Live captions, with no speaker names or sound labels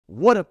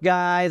What up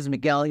guys,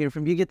 Miguel here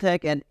from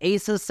Yugatech, and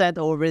ASUS sent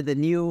over the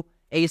new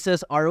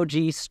ASUS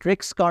ROG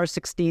STRIX Scar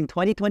 16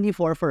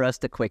 2024 for us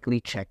to quickly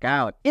check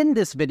out. In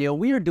this video,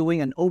 we are doing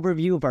an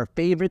overview of our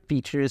favorite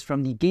features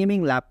from the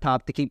gaming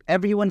laptop to keep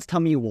everyone's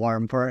tummy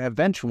warm for our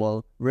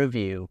eventual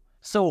review.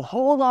 So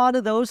hold on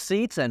to those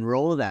seats and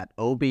roll that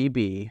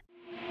OBB.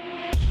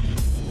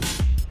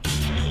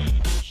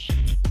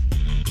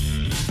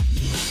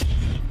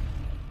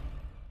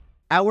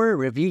 Our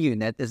review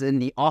unit is in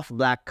the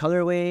off-black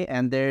colorway,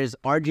 and there's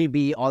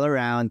RGB all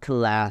around to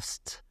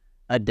last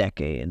a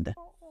decade.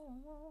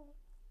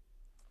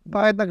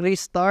 Bakit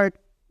nag-restart?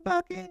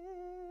 Bakit?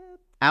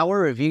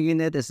 Our review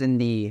unit is in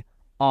the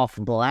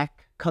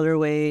off-black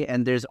colorway,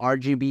 and there's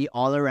RGB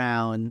all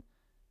around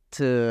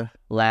to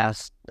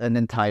last an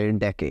entire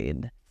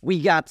decade.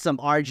 We got some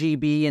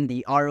RGB in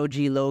the ROG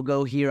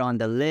logo here on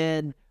the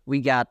lid. We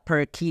got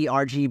per key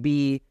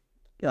RGB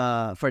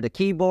for the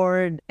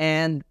keyboard,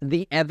 and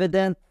the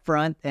evident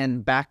front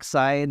and back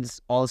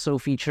sides also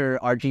feature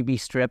RGB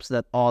strips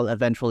that all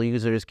eventual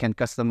users can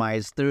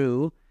customize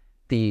through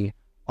the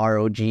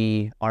ROG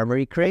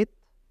Armory crate.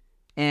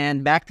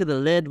 And back to the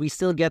lid, we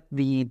still get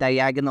the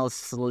diagonal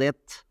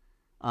slit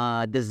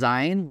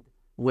design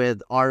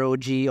with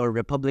ROG or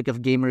Republic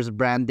of Gamers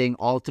branding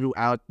all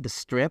throughout the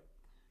strip.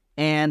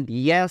 And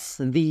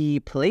yes, the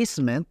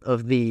placement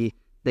of the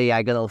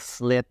diagonal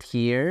slit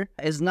here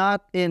is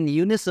not in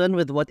unison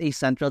with what a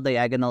central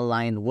diagonal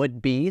line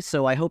would be,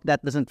 so I hope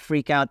that doesn't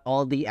freak out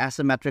all the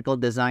asymmetrical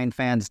design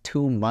fans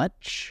too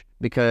much,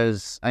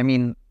 because, I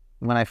mean,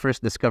 when I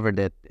first discovered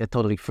it, it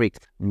totally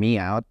freaked me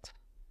out.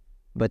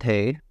 But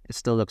hey, it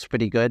still looks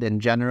pretty good in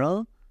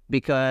general,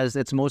 because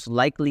it's most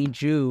likely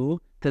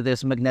due to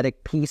this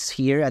magnetic piece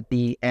here at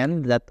the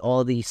end that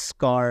all the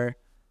Scar,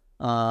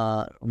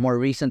 more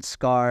recent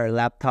Scar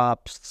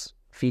laptops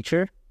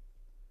feature.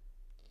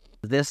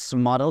 This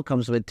model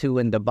comes with two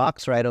in the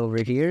box right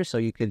over here, so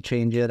you could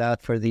change it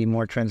out for the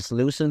more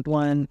translucent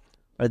one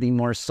or the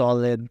more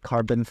solid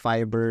carbon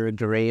fiber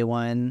gray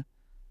one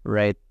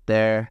right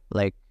there,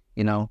 like,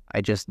 you know,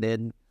 I just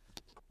did.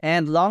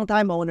 And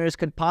longtime owners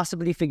could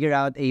possibly figure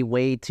out a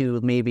way to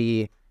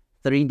maybe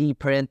 3D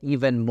print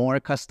even more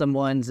custom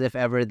ones if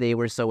ever they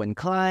were so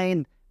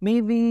inclined.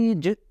 Maybe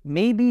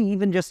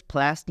even just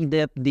plasti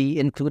dip the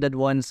included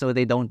ones so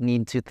they don't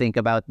need to think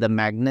about the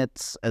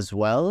magnets as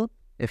well.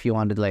 If you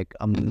wanted like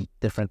a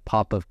different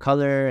pop of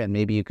color, and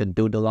maybe you could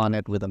doodle on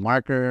it with a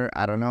marker,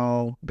 I don't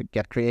know, but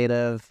get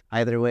creative.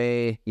 Either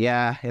way,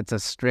 yeah, it's a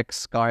STRIX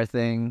Scar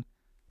thing.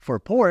 For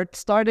port,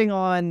 starting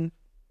on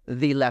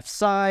the left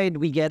side,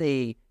 we get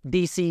a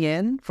DC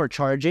in for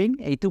charging,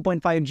 a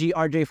 2.5G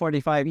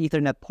RJ45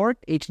 Ethernet port,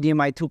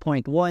 HDMI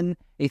 2.1,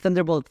 a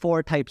Thunderbolt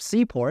 4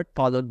 Type-C port,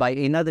 followed by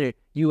another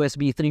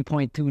USB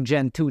 3.2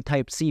 Gen 2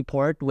 Type-C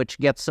port, which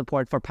gets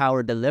support for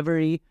power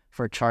delivery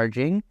for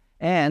charging,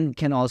 and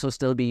can also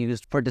still be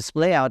used for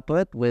display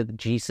output with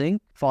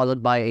G-Sync,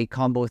 followed by a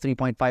combo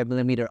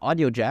 3.5mm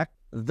audio jack.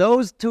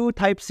 Those two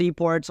Type-C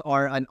ports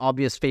are an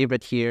obvious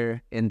favorite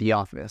here in the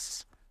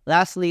office.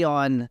 Lastly,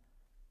 on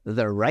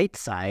the right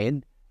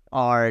side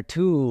are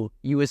two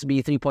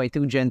USB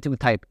 3.2 Gen 2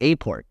 Type-A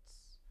ports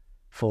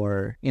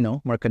for, you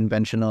know, more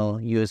conventional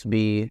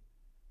USB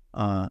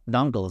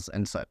dongles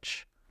and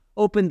such.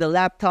 Open the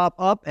laptop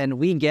up and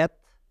we get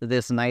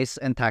this nice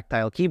and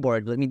tactile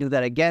keyboard. Let me do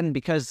that again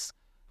because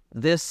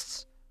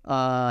this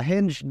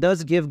hinge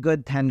does give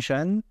good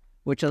tension,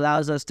 which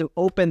allows us to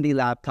open the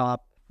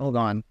laptop. Hold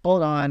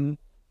on.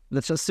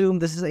 Let's assume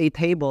this is a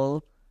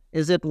table.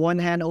 Is it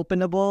one-hand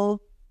openable?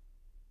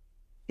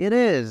 It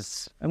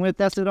is. I'm going to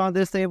test it on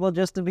this table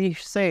just to be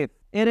safe.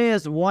 It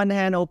is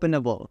one-hand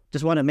openable.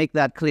 Just want to make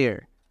that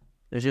clear.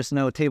 There's just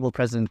no table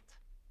present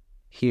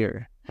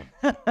here.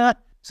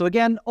 So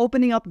again,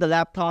 opening up the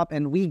laptop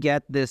and we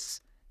get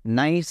this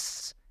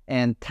nice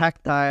and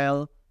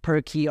tactile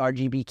per-key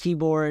RGB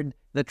keyboard.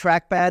 The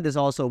trackpad is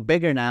also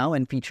bigger now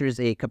and features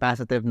a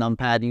capacitive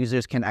numpad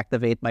users can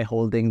activate by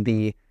holding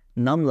the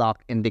numlock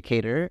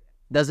indicator.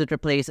 Does it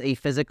replace a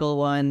physical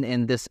one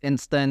in this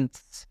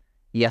instance?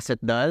 Yes,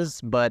 it does,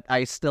 but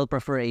I still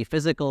prefer a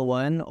physical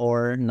one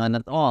or none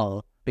at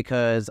all,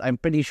 because I'm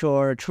pretty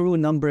sure true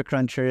number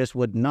crunchers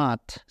would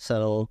not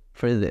settle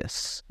for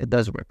this. It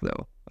does work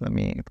though. Let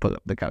me pull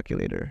up the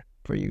calculator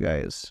for you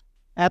guys.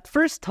 At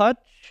first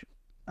touch,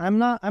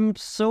 I'm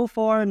so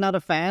far not a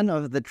fan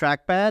of the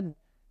trackpad,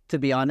 to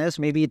be honest.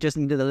 Maybe it just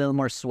needed a little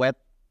more sweat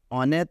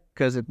on it,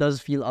 because it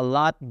does feel a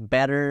lot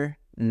better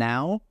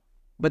now.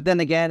 But then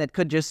again, it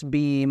could just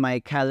be my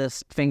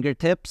calloused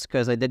fingertips,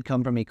 because I did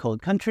come from a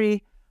cold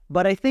country.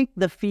 But I think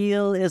the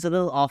feel is a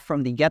little off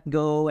from the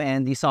get-go,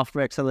 and the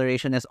software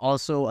acceleration is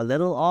also a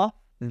little off.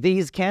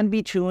 These can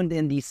be tuned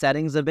in the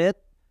settings a bit,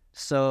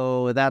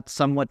 so that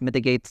somewhat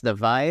mitigates the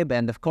vibe.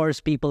 And of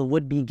course, people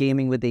would be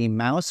gaming with a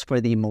mouse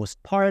for the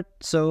most part,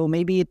 so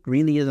maybe it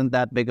really isn't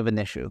that big of an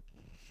issue.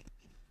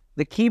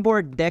 The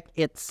keyboard deck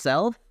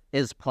itself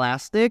is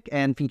plastic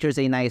and features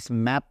a nice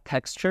matte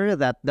texture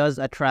that does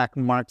attract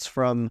marks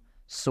from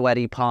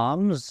sweaty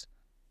palms.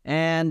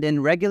 And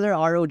in regular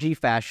ROG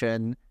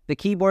fashion, the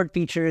keyboard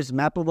features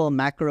mappable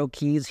macro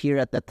keys here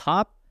at the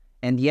top.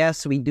 And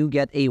yes, we do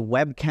get a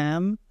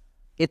webcam.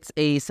 It's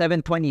a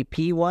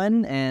 720p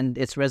one, and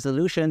its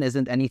resolution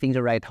isn't anything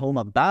to write home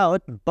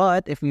about.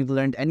 But if we've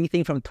learned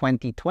anything from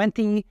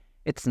 2020,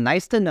 it's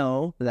nice to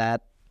know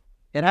that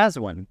it has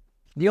one.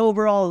 The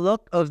overall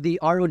look of the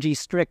ROG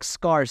Strix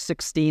Scar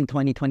 16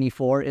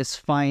 2024 is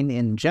fine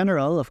in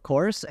general, of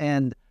course,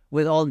 and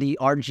with all the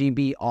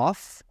RGB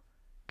off,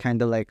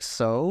 kind of like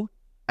so,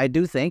 I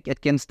do think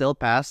it can still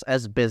pass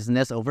as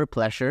business over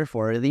pleasure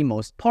for the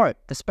most part,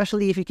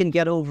 especially if you can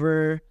get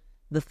over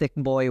the thick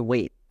boy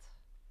weight.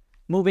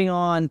 Moving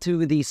on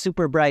to the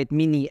super bright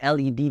mini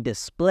LED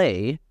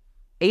display,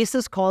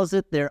 ASUS calls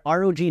it their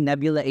ROG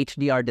Nebula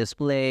HDR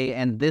display,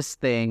 and this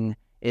thing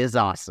is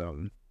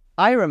awesome.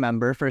 I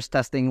remember first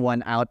testing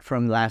one out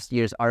from last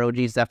year's ROG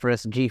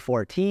Zephyrus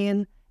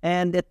G14,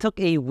 and it took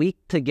a week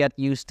to get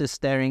used to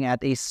staring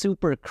at a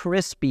super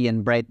crispy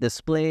and bright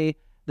display.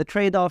 The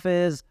trade-off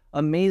is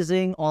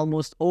amazing,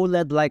 almost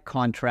OLED-like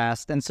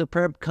contrast and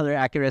superb color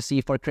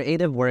accuracy for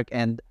creative work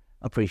and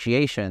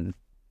appreciation.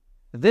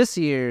 This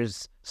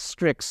year's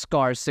Strix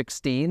Scar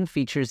 16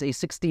 features a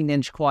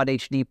 16-inch Quad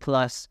HD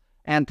Plus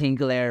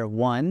Anti-Glare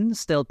 1,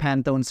 still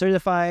Pantone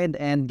certified,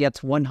 and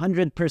gets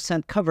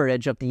 100%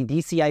 coverage of the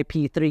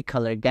DCI-P3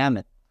 color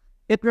gamut.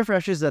 It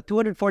refreshes at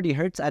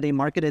 240Hz at a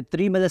marketed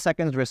 3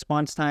 milliseconds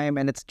response time,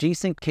 and it's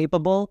G-Sync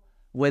capable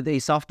with a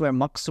software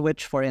muck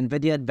switch for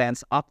NVIDIA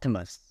Advanced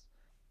Optimus.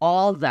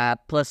 All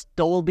that plus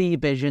Dolby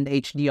Vision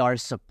HDR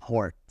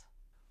support.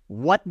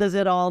 What does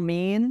it all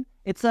mean?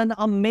 It's an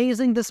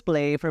amazing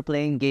display for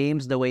playing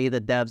games the way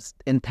the devs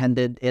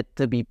intended it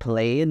to be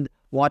played,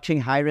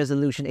 watching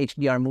high-resolution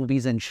HDR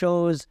movies and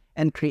shows,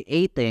 and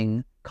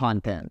creating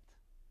content.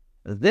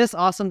 This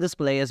awesome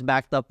display is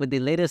backed up with the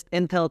latest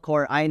Intel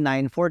Core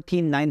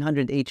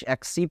i9-14900HX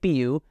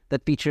CPU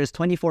that features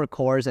 24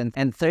 cores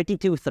and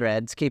 32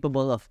 threads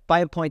capable of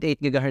 5.8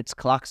 GHz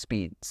clock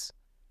speeds,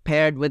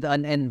 paired with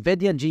an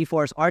NVIDIA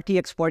GeForce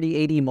RTX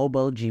 4080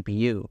 mobile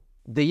GPU.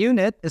 The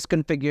unit is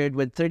configured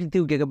with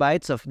 32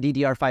 GB of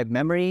DDR5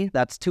 memory.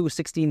 That's two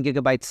 16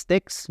 GB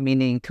sticks,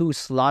 meaning 2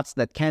 slots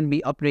that can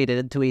be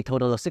upgraded to a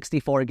total of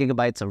 64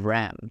 GB of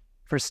RAM.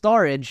 For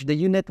storage, the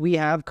unit we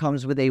have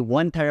comes with a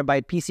 1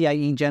 TB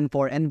PCIe Gen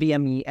 4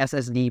 NVMe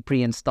SSD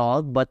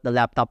pre-installed, but the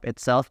laptop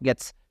itself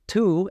gets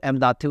 2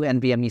 M.2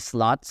 NVMe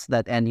slots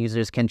that end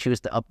users can choose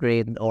to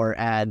upgrade or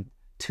add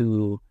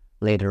to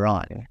later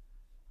on.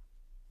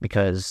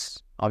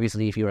 Because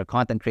obviously, if you're a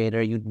content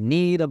creator, you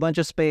need a bunch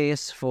of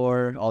space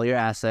for all your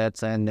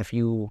assets. And if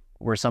you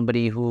were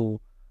somebody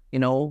who,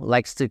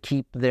 likes to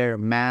keep their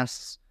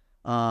mass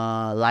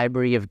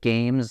library of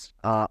games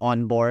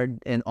on board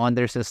and on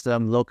their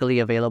system locally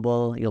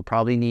available, you'll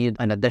probably need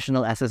an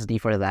additional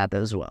SSD for that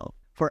as well.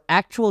 For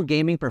actual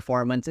gaming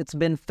performance, it's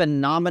been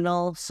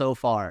phenomenal so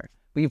far.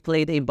 We've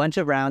played a bunch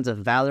of rounds of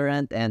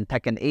Valorant and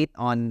Tekken 8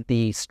 on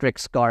the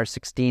Strix Scar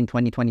 16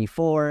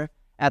 2024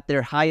 at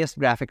their highest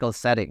graphical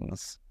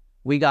settings.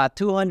 We got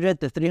 200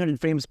 to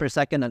 300 frames per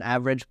second on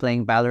average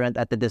playing Valorant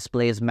at the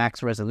display's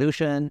max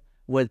resolution,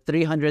 with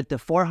 300 to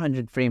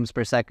 400 frames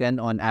per second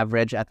on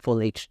average at full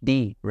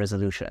HD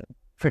resolution.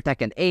 For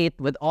Tekken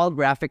 8, with all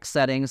graphics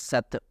settings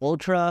set to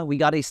Ultra, we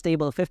got a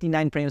stable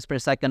 59 frames per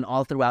second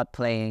all throughout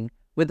playing,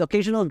 with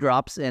occasional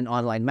drops in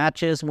online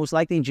matches, most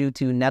likely due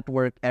to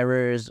network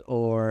errors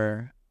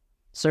or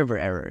server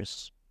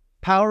errors.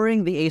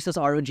 Powering the ASUS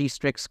ROG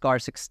Strix Scar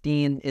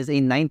 16 is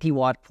a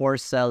 90-watt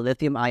 4-cell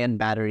lithium-ion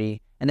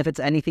battery, and if it's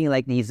anything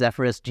like the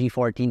Zephyrus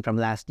G14 from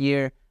last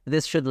year,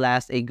 this should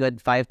last a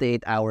good 5 to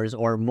 8 hours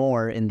or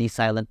more in the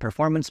silent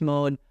performance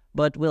mode,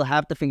 but we'll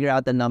have to figure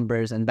out the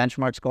numbers and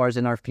benchmark scores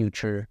in our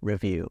future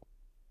review.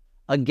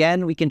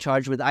 Again, we can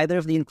charge with either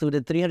of the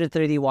included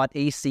 330-watt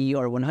AC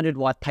or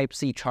 100-watt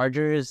Type-C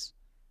chargers.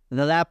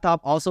 The laptop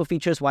also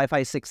features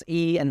Wi-Fi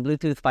 6E and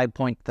Bluetooth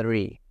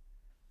 5.3.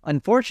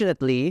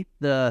 Unfortunately,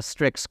 the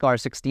Strix Scar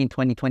 16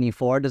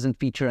 2024 doesn't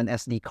feature an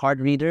SD card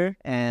reader,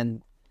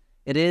 and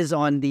it is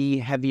on the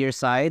heavier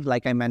side,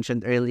 like I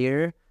mentioned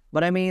earlier.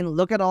 But I mean,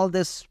 look at all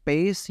this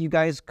space. You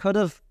guys could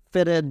have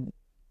fitted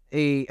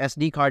a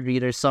SD card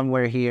reader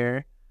somewhere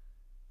here,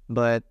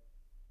 but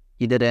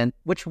you didn't,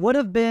 which would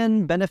have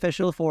been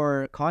beneficial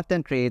for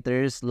content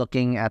creators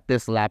looking at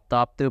this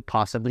laptop to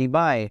possibly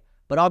buy.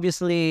 But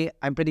obviously,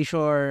 I'm pretty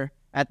sure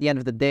at the end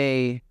of the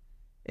day,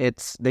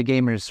 it's the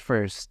gamers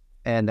first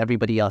and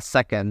everybody else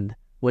second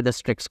with the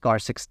Strix Scar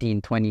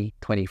 16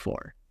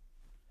 2024.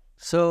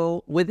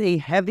 So with a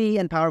heavy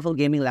and powerful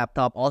gaming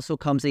laptop also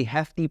comes a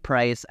hefty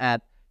price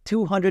at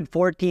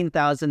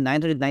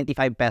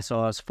 214,995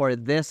 pesos for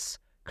this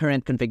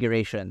current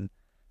configuration.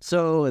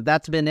 So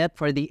that's been it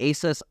for the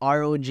ASUS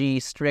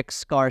ROG Strix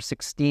Scar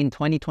 16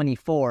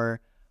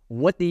 2024.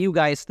 What do you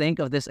guys think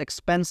of this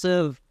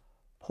expensive,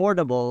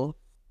 portable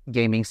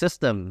gaming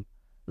system?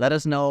 Let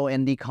us know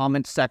in the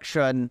comment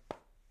section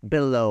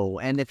below.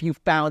 And if you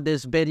found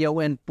this video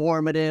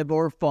informative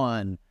or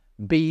fun,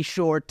 be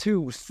sure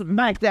to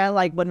smack that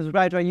like button,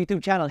 subscribe to our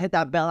YouTube channel, hit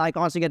that bell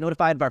icon so you get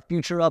notified of our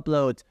future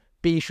uploads.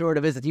 Be sure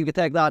to visit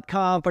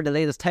yugatech.com for the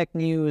latest tech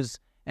news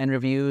and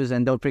reviews.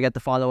 And don't forget to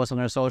follow us on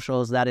our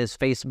socials. That is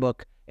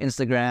Facebook,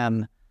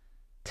 Instagram,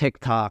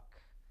 TikTok,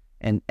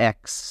 and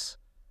X,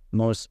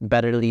 most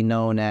betterly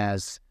known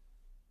as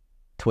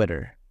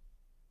Twitter.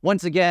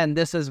 Once again,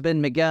 this has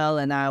been Miguel,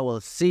 and I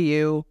will see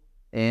you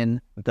in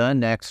the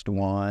next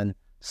one.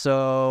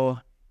 So,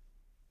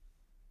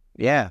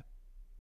 yeah.